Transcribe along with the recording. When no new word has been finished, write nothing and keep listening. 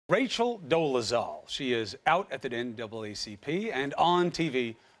Rachel Dolezal. She is out at the NAACP and on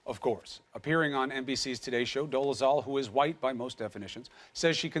TV, of course. Appearing on NBC's Today Show, Dolezal, who is white by most definitions,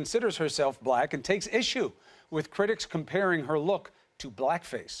 says she considers herself black and takes issue with critics comparing her look to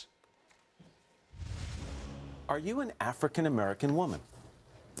blackface. Are you an African-American woman?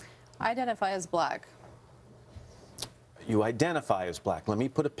 I identify as black. You identify as black. Let me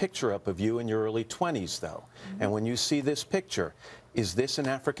put a picture up of you in your early 20s, though. And when you see this picture, is this an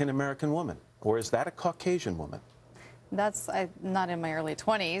African-American woman? Or is that a Caucasian woman? I'm not in my early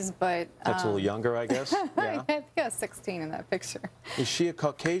 20s, but... That's a little younger, I guess? Yeah. I think I was 16 in that picture. Is she a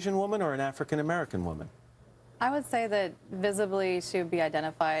Caucasian woman or an African-American woman? I would say that visibly she would be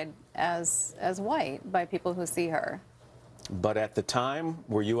identified as white by people who see her. But at the time,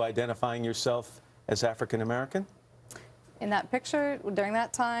 were you identifying yourself as African-American? In that picture, during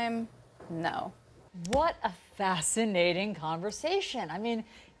that time, no. What a fascinating conversation. I mean,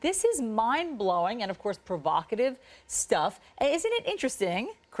 this is mind-blowing and, of course, provocative stuff. And isn't it interesting,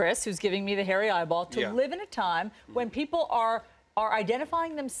 Chris, who's giving me the hairy eyeball, to live in a time when people are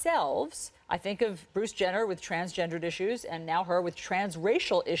identifying themselves? I think of Bruce Jenner with transgendered issues and now her with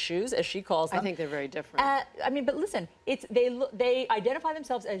transracial issues, as she calls them. I think they're very different. I mean, but listen, they identify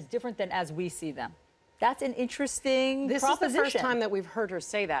themselves as different than as we see them. That's an interesting proposition. proposition. This is the first time that we've heard her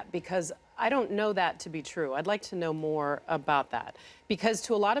say that, because I don't know that to be true. I'd like to know more about that, because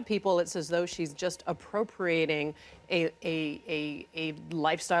to a lot of people it's as though she's just appropriating a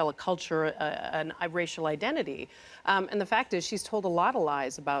lifestyle, a culture, a racial identity. And the fact is she's told a lot of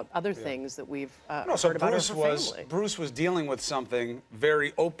lies about other things that we've heard about her family. Bruce was dealing with something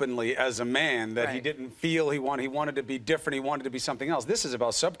very openly as a man that he didn't feel he wanted. He wanted to be different. He wanted to be something else. This is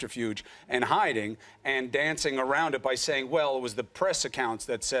about subterfuge and hiding and dancing around it by saying, well, it was the press accounts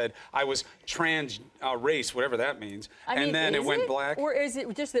that said I was trans race, whatever that means, and then it went black. Or is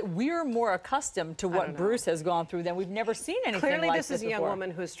it just that we're more accustomed to what Bruce has gone through than we've never seen anything Clearly, like this is a young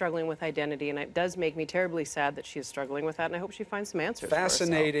woman who is struggling with identity, and it does make me terribly sad that she is struggling with that, and I hope she finds some answers.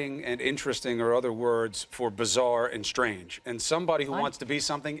 Fascinating and interesting are other words for bizarre and strange. And somebody who wants to be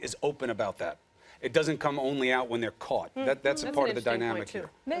something is open about that. It doesn't come only out when they're caught. That's a part of the dynamic here.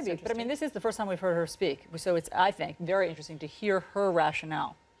 Maybe, but I mean, this is the first time we've heard her speak, so it's, I think, very interesting to hear her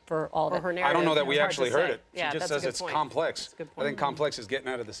rationale for all of it. I don't know that we actually heard it. She Yeah, just says it's complex. I think complex is getting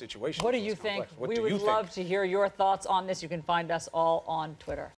out of the situation. What do you think? We would love to hear your thoughts on this. You can find us all on Twitter.